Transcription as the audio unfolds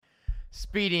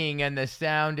Speeding, and the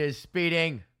sound is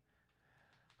speeding.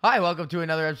 Hi, welcome to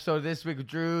another episode of This Week with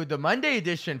Drew, the Monday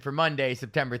edition for Monday,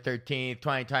 September 13th,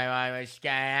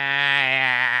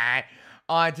 2021.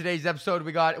 On today's episode,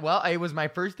 we got, well, it was my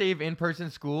first day of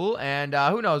in-person school, and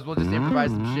who knows, we'll just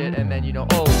improvise some shit, and then,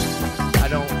 I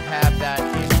don't have that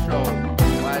intro.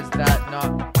 Why is that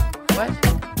not, what?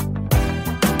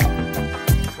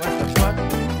 What the fuck?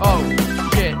 Oh,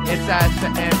 shit, it's at the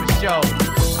end of the show.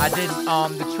 I did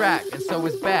the track, and so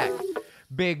it's back.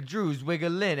 Big Drew's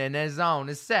wiggling and is on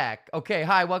his sack. Okay,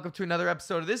 hi, welcome to another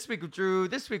episode of This Week with Drew.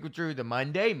 This Week with Drew, the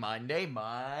Monday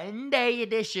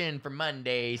edition for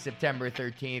Monday, September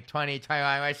 13th,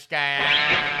 2021.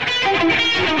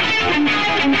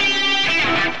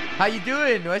 How you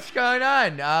doing? What's going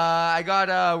on?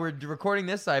 We're recording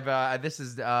this. I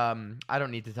don't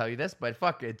need to tell you this, but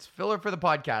fuck, it's filler for the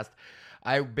podcast.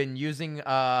 I've been using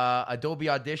Adobe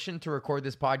Audition to record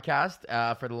this podcast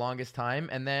for the longest time.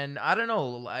 And then, I don't know,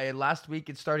 last week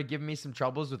it started giving me some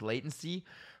troubles with latency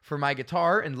for my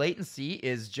guitar. And latency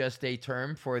is just a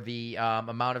term for the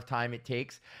amount of time it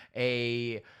takes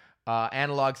a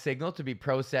analog signal to be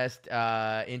processed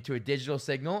into a digital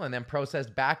signal and then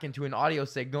processed back into an audio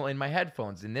signal in my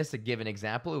headphones. In this given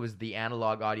example, it was the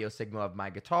analog audio signal of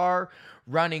my guitar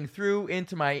running through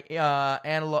into my my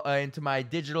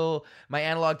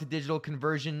analog to digital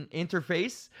conversion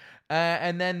interface.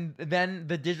 And then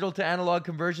the digital to analog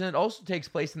conversion, it also takes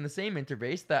place in the same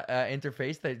interface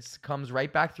that comes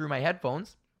right back through my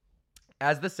headphones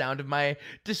as the sound of my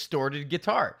distorted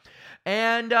guitar.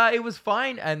 And it was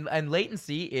fine. And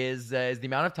latency is the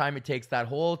amount of time it takes that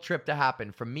whole trip to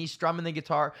happen from me strumming the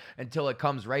guitar until it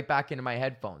comes right back into my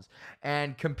headphones.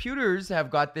 And computers have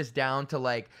got this down to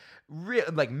like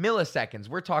milliseconds.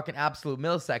 We're talking absolute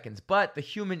milliseconds. But the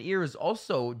human ear is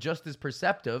also just as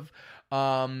perceptive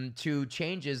to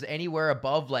changes anywhere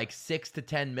above like 6 to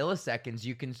 10 milliseconds.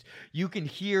 You can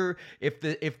hear if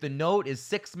the note is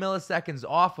 6 milliseconds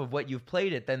off of what you've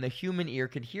played it, then the human ear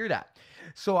could hear that.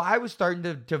 So I was starting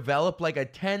to develop like a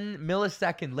 10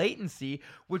 millisecond latency,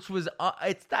 which was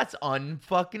that's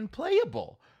unfucking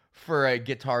playable for a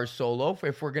guitar solo.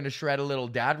 If we're gonna shred a little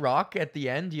dad rock at the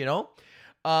end,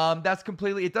 that's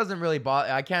completely, it doesn't really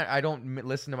bother. I don't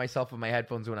listen to myself with my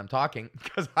headphones when I'm talking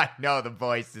because I know the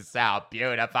voices sound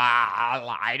beautiful.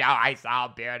 I know I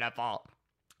sound beautiful.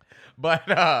 But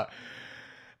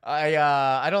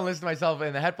I don't listen to myself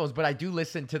in the headphones, but I do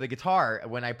listen to the guitar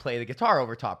when I play the guitar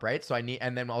over top, right? So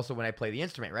and then also when I play the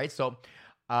instrument, right? So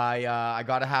I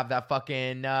got to have that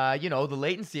fucking, the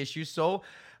latency issue. So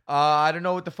I don't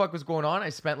know what the fuck was going on. I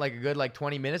spent like a good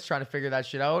 20 minutes trying to figure that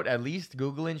shit out, at least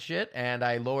Googling shit, and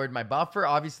I lowered my buffer.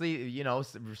 Obviously,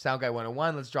 Sound Guy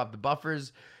 101, let's drop the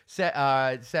buffers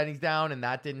settings down, and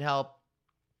that didn't help.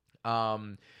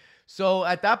 So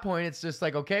at that point, it's just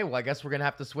like, okay, well, I guess we're going to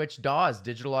have to switch DAWs,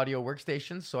 digital audio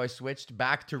workstations. So I switched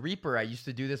back to Reaper. I used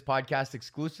to do this podcast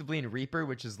exclusively in Reaper,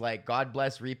 which is like, God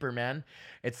bless Reaper, man.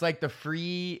 It's like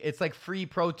free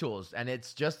Pro Tools, and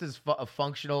it's just as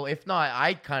functional. If not,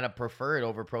 I kind of prefer it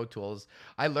over Pro Tools.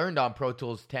 I learned on Pro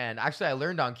Tools 10. Actually, I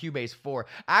learned on Cubase 4.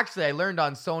 Actually, I learned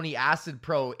on Sony Acid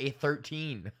Pro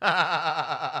A13.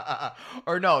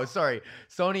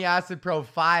 Sony Acid Pro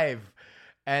 5.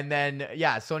 And then,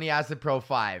 Sony Acid Pro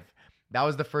 5. That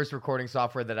was the first recording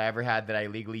software that I ever had that I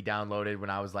legally downloaded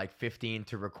when I was like 15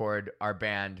 to record our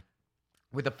band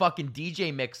with a fucking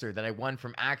DJ mixer that I won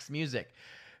from Axe Music,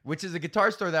 which is a guitar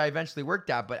store that I eventually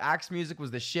worked at. But Axe Music was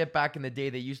the shit back in the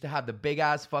day. They used to have the big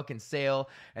ass fucking sale,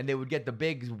 and they would get the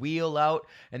big wheel out,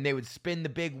 and they would spin the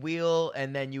big wheel,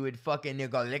 and then you would go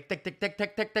tick, tick, tick, tick,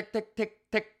 tick, tick, tick, tick,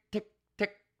 tick, tick.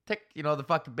 Tick, the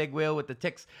fucking big wheel with the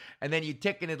ticks, and then you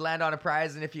tick and it'd land on a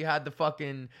prize, and if you had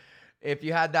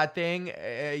that thing,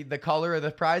 the color of the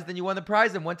prize, then you won the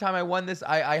prize. And one time I won this,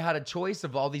 I had a choice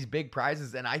of all these big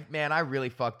prizes, and I really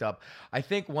fucked up. I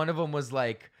think one of them was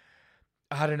like,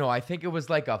 I don't know, I think it was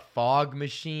like a fog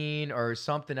machine or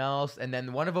something else, and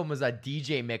then one of them was a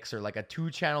DJ mixer, like a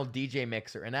 2-channel DJ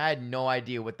mixer, and I had no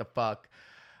idea what the fuck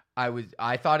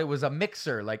I thought it was a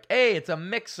mixer. Like, hey, it's a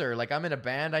mixer. Like, I'm in a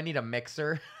band, I need a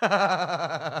mixer.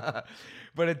 But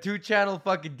a 2-channel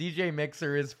fucking DJ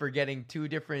mixer is for getting 2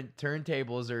 different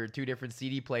turntables or 2 different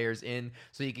CD players in,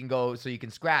 so you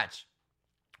can scratch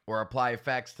or apply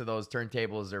effects to those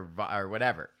turntables or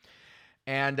whatever.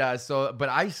 And but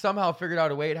I somehow figured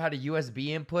out a way. It had a USB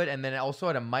input, and then it also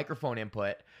had a microphone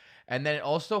input, and then it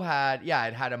also had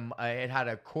it had a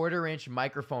 1/4-inch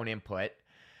microphone input,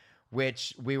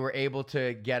 which we were able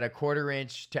to get a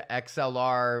 1/4-inch to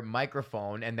XLR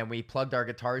microphone, and then we plugged our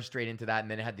guitars straight into that,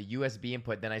 and then it had the USB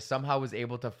input. Then I somehow was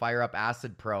able to fire up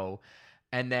Acid Pro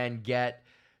and then get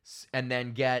and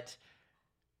then get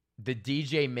the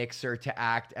DJ mixer to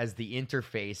act as the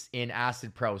interface in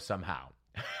Acid Pro somehow.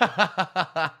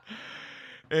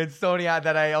 It's Sony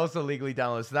that I also legally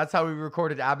downloaded. So that's how we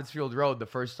recorded Abbotsfield Road. The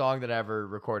first song that I ever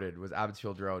recorded was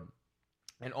Abbotsfield Road.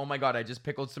 And oh my God, I just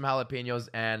pickled some jalapenos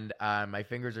and my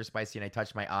fingers are spicy and I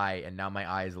touched my eye and now my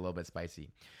eye is a little bit spicy.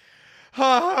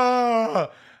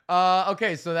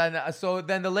 Okay, so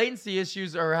then the latency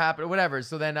issues are happening, whatever.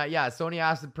 So then, Sony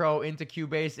Acid Pro into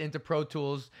Cubase, into Pro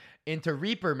Tools, into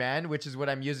Reaper, man, which is what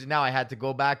I'm using now. I had to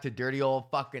go back to dirty old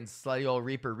fucking slutty old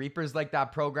Reaper. Reaper's like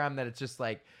that program that it's just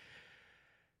like,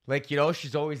 you know,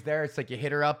 she's always there. It's like you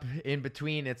hit her up in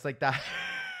between. It's like that.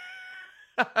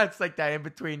 It's like that in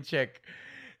between chick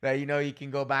that, you know, you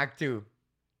can go back to.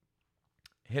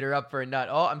 Hit her up for a nut.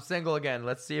 Oh, I'm single again.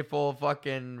 Let's see if old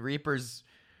fucking Reaper's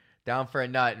down for a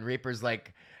nut. And Reaper's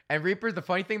like, the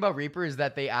funny thing about Reaper is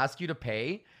that they ask you to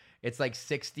pay. It's like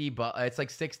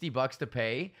 $60 to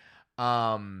pay.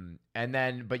 And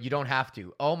then, but you don't have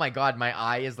to. Oh my God, my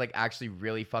eye is like actually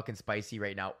really fucking spicy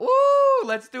right now. Ooh,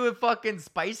 let's do a fucking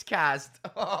spice cast.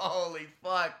 Holy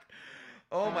fuck.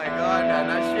 Oh my God, man,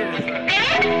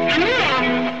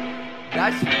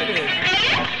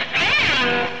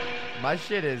 my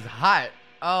shit is hot.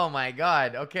 Oh my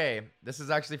God. Okay, this is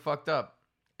actually fucked up.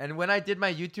 And when I did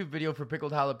my YouTube video for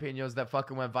pickled jalapenos that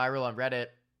fucking went viral on Reddit,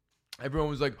 everyone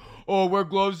was like, oh, wear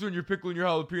gloves when you're pickling your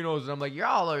jalapenos. And I'm like,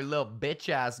 y'all are little bitch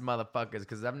ass motherfuckers,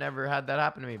 because I've never had that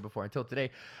happen to me before until today.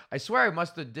 I swear I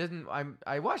must have didn't.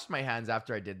 I washed my hands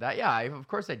after I did that. Yeah, of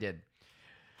course I did.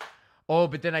 Oh,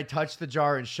 but then I touched the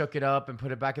jar and shook it up and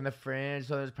put it back in the fridge.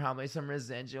 So there's probably some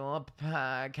residual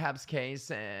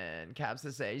capsaicin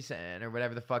or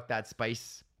whatever the fuck that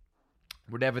spice,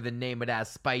 whatever the name of that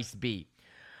spice be.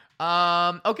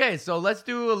 Okay, so let's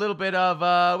do a little bit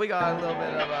of, we got a little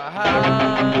bit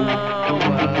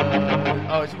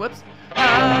of whoops.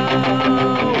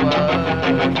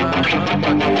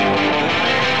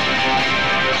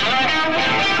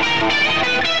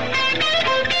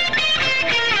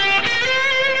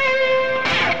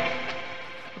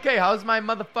 Okay, how's my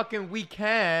motherfucking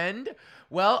weekend?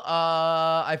 Well,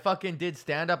 I fucking did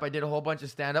stand-up. I did a whole bunch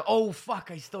of stand-up. Oh, fuck,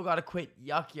 I still gotta quit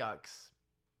Yuck Yucks.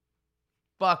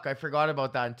 Fuck, I forgot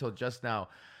about that until just now.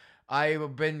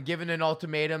 I've been given an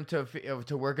ultimatum to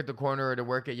work at the corner or to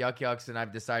work at Yuck Yucks, and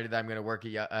I've decided that I'm going to work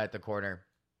at the corner.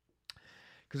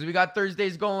 Because we got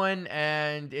Thursdays going,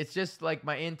 and it's just like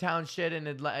my in-town shit, and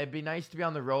it'd be nice to be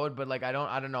on the road, but like I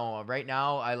don't know. Right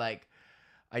now,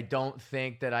 I don't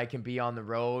think that I can be on the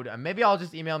road. Maybe I'll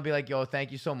just email and be like, yo,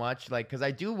 thank you so much. Like, because I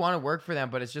do want to work for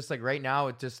them, but it's just like right now,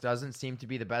 it just doesn't seem to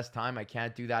be the best time. I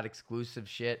can't do that exclusive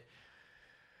shit.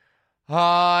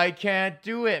 I can't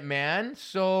do it, man.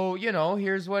 So, you know,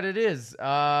 here's what it is.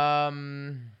 I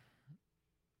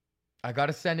got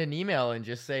to send an email and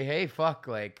just say, hey, fuck,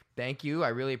 like, thank you. I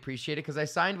really appreciate it. Because I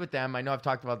signed with them. I know I've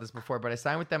talked about this before, but I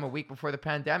signed with them a week before the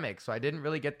pandemic. So I didn't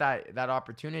really get that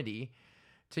opportunity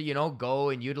to, you know, go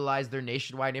and utilize their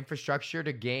nationwide infrastructure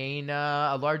to gain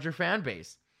a larger fan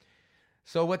base.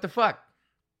 So what the fuck?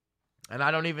 And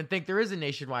I don't even think there is a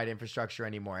nationwide infrastructure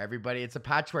anymore. Everybody, it's a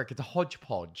patchwork. It's a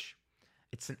hodgepodge.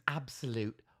 It's an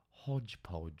absolute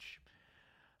hodgepodge.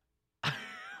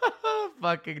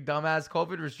 Fucking dumbass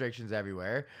COVID restrictions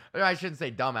everywhere. Or I shouldn't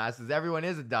say dumbasses. Everyone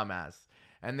is a dumbass.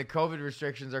 And the COVID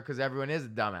restrictions are because everyone is a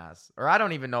dumbass. Or I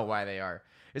don't even know why they are.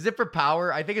 Is it for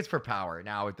power? I think it's for power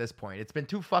now at this point. It's been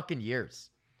 2 fucking years.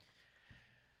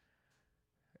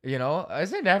 You know?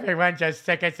 Isn't everyone just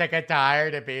sick and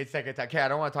tired of being sick and tired? Okay, I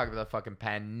don't want to talk about the fucking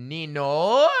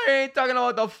panino. I ain't talking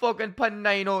about the fucking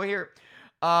panino here.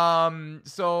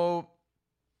 So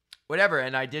whatever.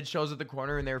 And I did shows at the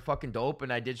corner and they were fucking dope.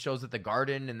 And I did shows at the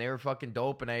Garden and they were fucking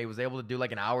dope. And I was able to do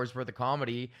like an hour's worth of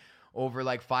comedy over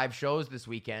like 5 shows this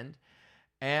weekend.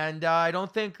 And I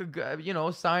don't think, you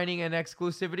know, signing an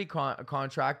exclusivity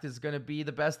contract is going to be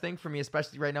the best thing for me,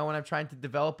 especially right now when I'm trying to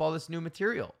develop all this new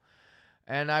material.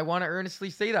 And I want to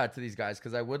earnestly say that to these guys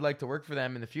because I would like to work for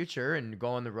them in the future and go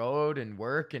on the road and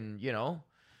work and, you know,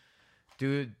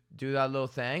 do that little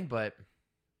thing. But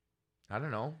I don't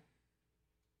know.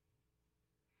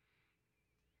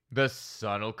 The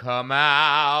sun will come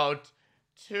out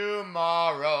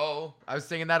tomorrow. I was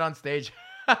singing that on stage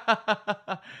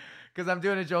because I'm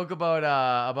doing a joke about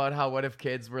how what if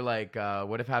kids were like,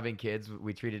 what if having kids,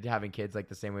 we treated having kids like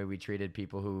the same way we treated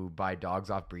people who buy dogs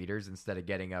off breeders instead of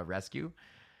getting a rescue.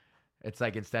 It's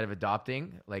like instead of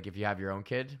adopting, like if you have your own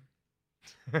kid.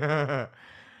 Because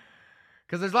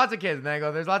there's lots of kids. And then I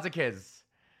go, there's lots of kids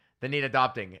that need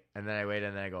adopting. And then I wait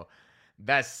and then I go,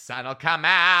 the sun will come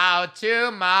out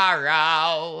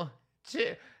tomorrow.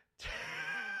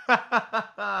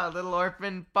 Little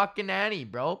orphan fucking Annie,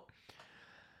 bro.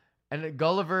 And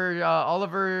Gulliver,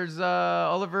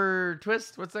 Oliver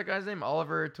Twist. What's that guy's name?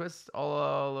 Oliver Twist.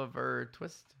 Oliver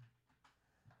Twist.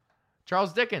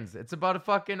 Charles Dickens. It's about a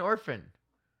fucking orphan.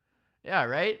 Yeah,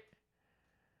 right?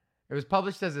 It was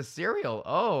published as a serial.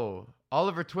 Oh,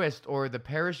 Oliver Twist or The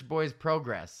Parish Boys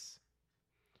Progress.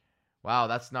 Wow,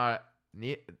 that's not...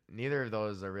 neither of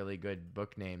those are really good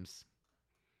book names.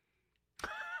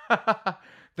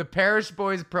 The Parish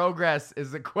Boys Progress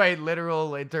is a quite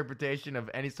literal interpretation of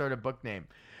any sort of book name.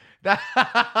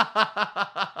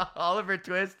 Oliver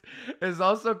Twist is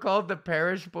also called The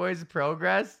Parish Boys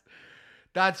Progress.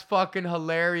 That's fucking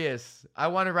hilarious. I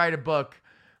want to write a book.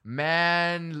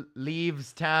 Man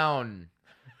Leaves Town.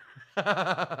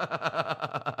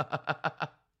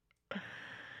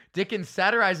 Dickens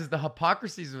satirizes the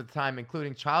hypocrisies of the time,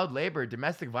 including child labor,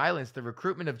 domestic violence, the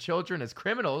recruitment of children as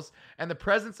criminals, and the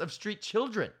presence of street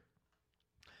children.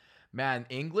 Man,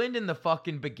 England in the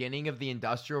fucking beginning of the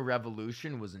Industrial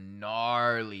Revolution was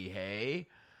gnarly, hey?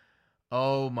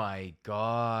 Oh my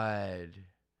God.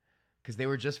 Because they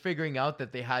were just figuring out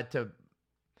that they had to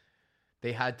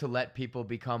let people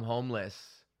become homeless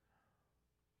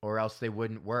or else they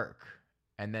wouldn't work.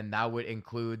 And then that would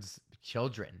include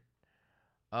children.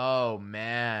 Oh,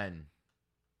 man.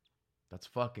 That's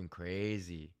fucking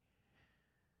crazy.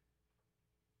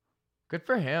 Good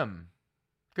for him.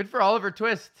 Good for Oliver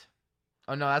Twist.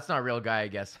 Oh, no, that's not a real guy, I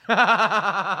guess.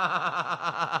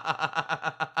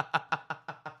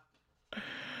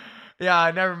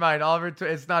 Yeah, never mind. Oliver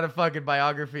Twist. It's not a fucking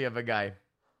biography of a guy.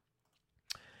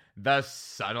 The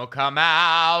sun'll come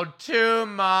out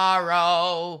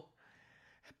tomorrow.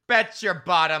 Bet your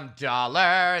bottom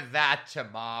dollar that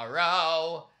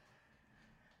tomorrow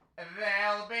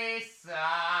there'll be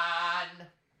sun.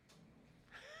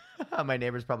 My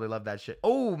neighbors probably love that shit.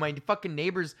 Oh, my fucking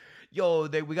neighbors. Yo,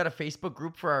 we got a Facebook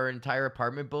group for our entire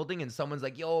apartment building, and someone's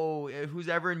like, yo, who's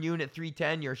ever in unit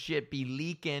 310, your shit be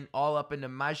leaking all up into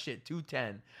my shit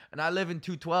 210. And I live in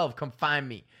 212. Come find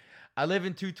me. I live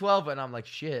in 212, and I'm like,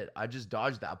 shit, I just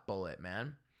dodged that bullet,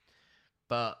 man.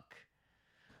 Fuck.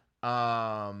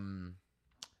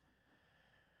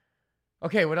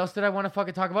 Okay, what else did I want to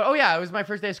fucking talk about? Oh, yeah, it was my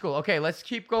first day of school. Okay, let's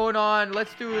keep going on.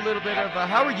 Let's do a little bit of,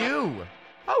 how are you?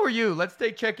 How are you? Let's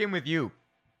check in with you.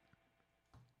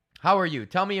 How are you?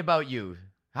 Tell me about you.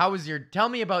 Tell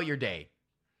me about your day.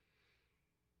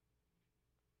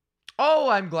 Oh,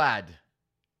 I'm glad.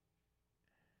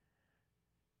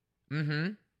 Mm-hmm.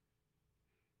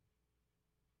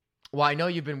 Well, I know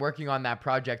you've been working on that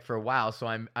project for a while, so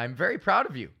I'm very proud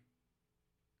of you.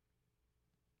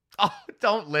 Oh,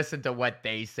 don't listen to what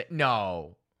they say.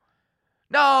 No,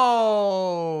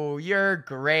 you're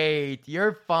great.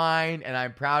 You're fine, and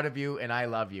I'm proud of you, and I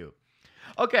love you.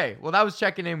 Okay, well, that was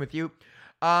checking in with you.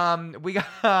 We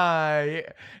got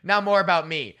now more about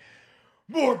me.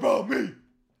 More about me.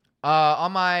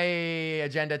 On my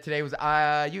agenda today was,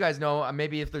 you guys know,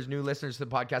 maybe if there's new listeners to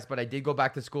the podcast, but I did go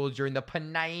back to school during the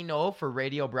Panino for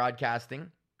radio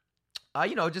broadcasting.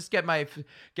 Just get my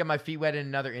feet wet in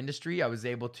another industry. I was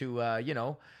able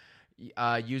to,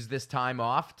 use this time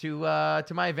off to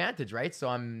my advantage, right? So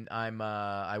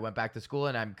I went back to school,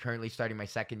 and I'm currently starting my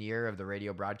second year of the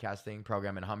radio broadcasting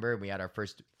program in Humber. And we had our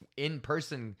first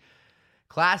in-person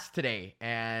class today,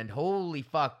 and holy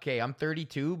fuck, okay, I'm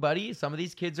 32, buddy. Some of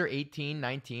these kids are 18,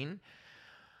 19.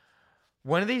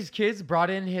 One of these kids brought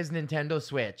in his Nintendo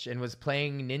Switch and was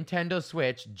playing Nintendo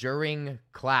Switch during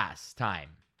class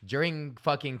time. During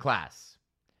fucking class.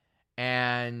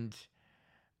 And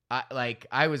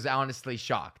I was honestly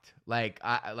shocked.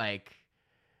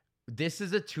 This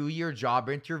is a 2-year job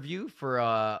interview for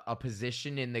a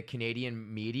position in the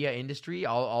Canadian media industry.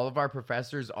 All of our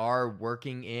professors are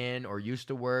working in or used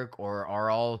to work or are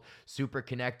all super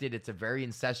connected. It's a very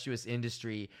incestuous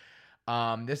industry.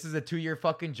 This is a 2-year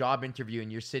fucking job interview,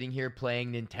 and you're sitting here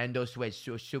playing Nintendo Switch,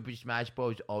 Super Smash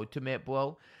Bros. Ultimate,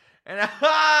 bro. And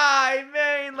I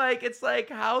mean, it's like,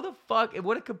 how the fuck,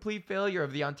 what a complete failure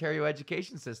of the Ontario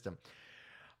education system.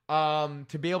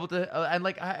 To be able to,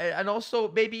 and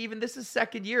also maybe even this is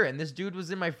second year, and this dude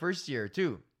was in my first year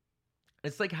too.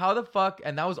 It's like, how the fuck,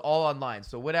 and that was all online.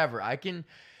 So whatever, I can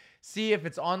see if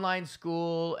it's online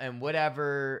school and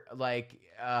whatever,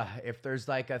 if there's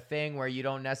a thing where you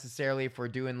don't necessarily, if we're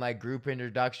doing group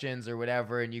introductions or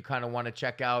whatever, and you kind of want to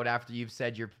check out after you've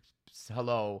said your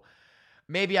hello,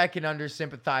 maybe I can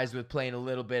sympathize with playing a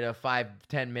little bit of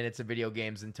 5-10 minutes of video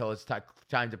games until it's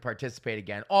time to participate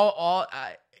again. All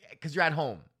because you're at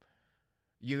home.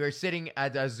 You are sitting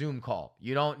at a Zoom call.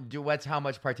 You don't do what's how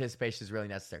much participation is really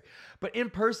necessary. But in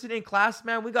person in class,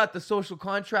 man, we got the social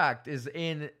contract is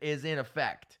in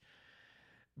effect.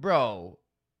 Bro,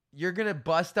 you're going to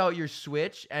bust out your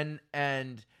Switch and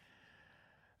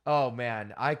oh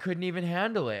man, I couldn't even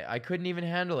handle it.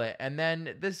 And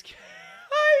then this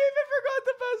I even forgot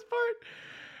the best part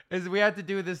is we had to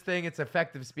do this thing. It's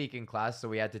effective speaking class, so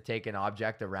we had to take an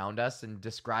object around us and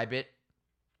describe it.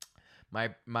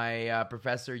 My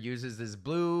professor uses this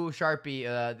blue Sharpie,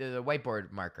 the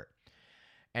whiteboard marker.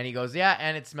 And he goes, yeah,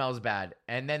 and it smells bad.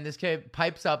 And then this kid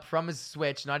pipes up from his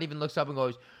Switch, not even looks up and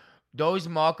goes, those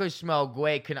markers smell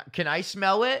great. Can I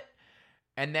smell it?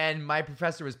 And then my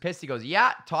professor was pissed. He goes,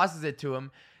 yeah, tosses it to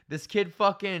him. This kid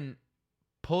fucking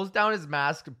pulls down his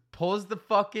mask, pulls the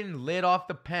fucking lid off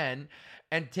the pen,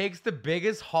 and takes the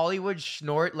biggest Hollywood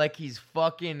snort like he's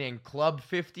fucking in Club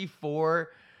 54.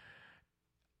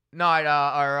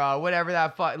 Or whatever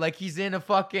that like he's in a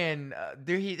fucking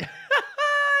this guy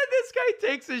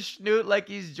takes a schnoot like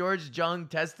he's George Jung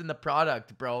testing the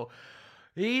product, bro.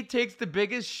 He takes the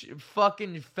biggest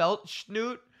fucking felt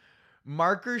schnoot,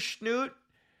 marker schnoot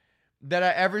that I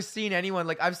ever seen anyone.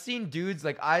 Like I've seen dudes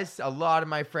like a lot of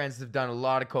my friends have done a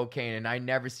lot of cocaine, and I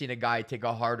never seen a guy take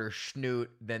a harder schnoot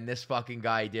than this fucking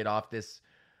guy did off this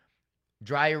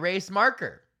dry erase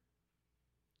marker.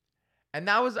 And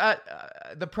that was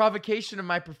the provocation of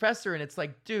my professor. And it's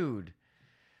like, dude,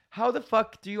 how the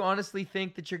fuck do you honestly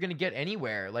think that you're going to get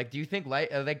anywhere? Like, do you think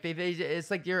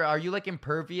it's like, are you like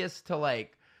impervious to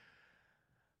like,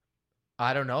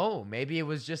 I don't know. Maybe it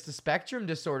was just a spectrum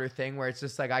disorder thing where it's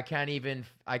just like, I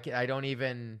don't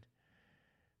even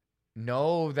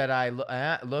know that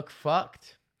I look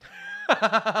fucked.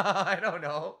 I don't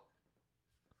know.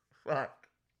 Fuck.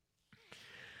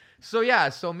 So yeah,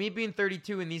 so me being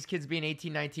 32 and these kids being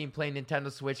 18, 19 playing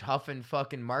Nintendo Switch, huffing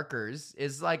fucking markers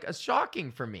is like a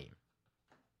shocking for me.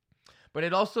 But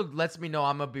it also lets me know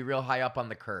I'm going to be real high up on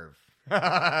the curve.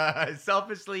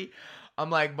 Selfishly,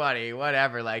 I'm like, buddy,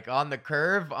 whatever. Like on the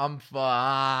curve, I'm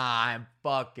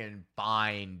fucking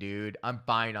fine, dude. I'm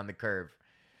fine on the curve.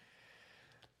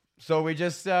 So we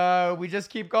just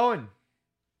keep going.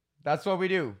 That's what we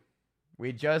do.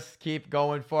 We just keep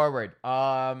going forward.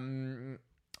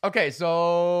 Okay,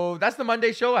 so that's the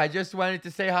Monday show. I just wanted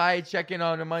to say hi, check in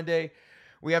on a Monday.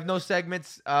 We have no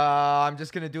segments. I'm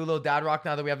just going to do a little dad rock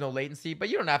now that we have no latency, but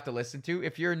you don't have to listen to.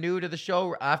 If you're new to the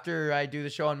show, after I do the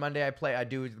show on Monday, I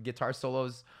do guitar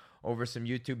solos over some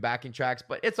YouTube backing tracks,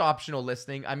 but it's optional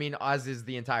listening. I mean, as is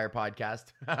the entire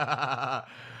podcast.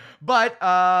 But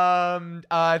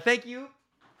thank you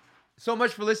so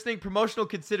much for listening. Promotional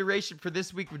consideration for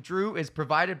This Week with Drew is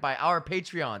provided by our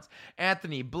Patreons,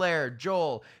 Anthony, Blair,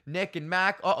 Joel, Nick, and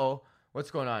Mac.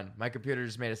 What's going on? My computer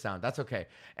just made a sound. That's okay.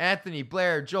 Anthony,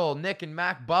 Blair, Joel, Nick, and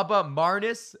Mac, Bubba,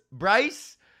 Marnus,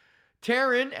 Bryce,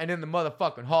 Taryn, and in the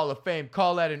motherfucking Hall of Fame,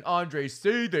 Colette and Andre,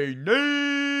 say their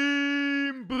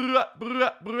name.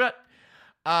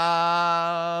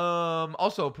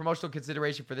 Also, promotional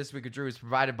consideration for This Week of Drew is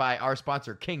provided by our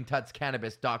sponsor,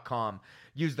 KingTutsCannabis.com.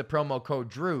 Use the promo code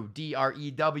DREW,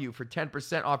 DREW, for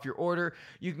 10% off your order.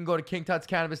 You can go to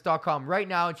KingTutsCannabis.com right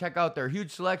now and check out their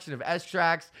huge selection of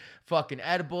extracts, fucking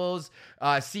edibles,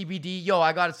 CBD. Yo,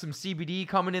 I got some CBD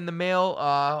coming in the mail,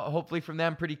 hopefully from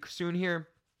them pretty soon here.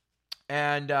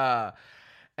 And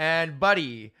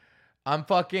buddy, I'm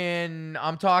talking...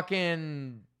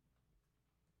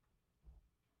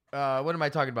 what am I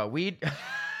talking about? Weed?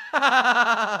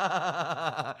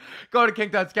 Go to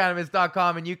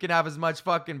KingTutsCannabis.com and you can have as much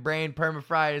fucking brain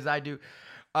perma-fried as I do.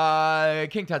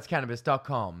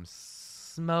 KingTutsCannabis.com.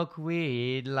 Smoke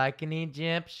weed like an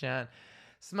Egyptian.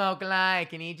 Smoke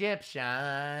like an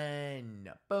Egyptian.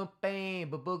 Boom, bam,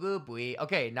 boo, boo, boo, boo.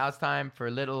 Okay, now it's time for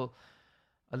a little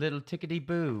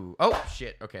tickety-boo. Oh,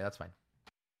 shit. Okay, that's fine.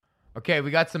 Okay,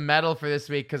 we got some metal for this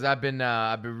week because I've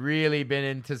really been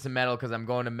into some metal because I'm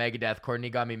going to Megadeth. Courtney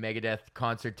got me Megadeth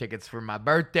concert tickets for my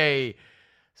birthday,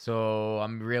 so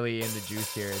I'm really in the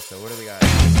juice here. So what do we got?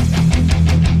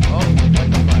 Oh,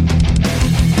 what the fuck?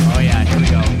 Oh yeah, here we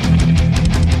go.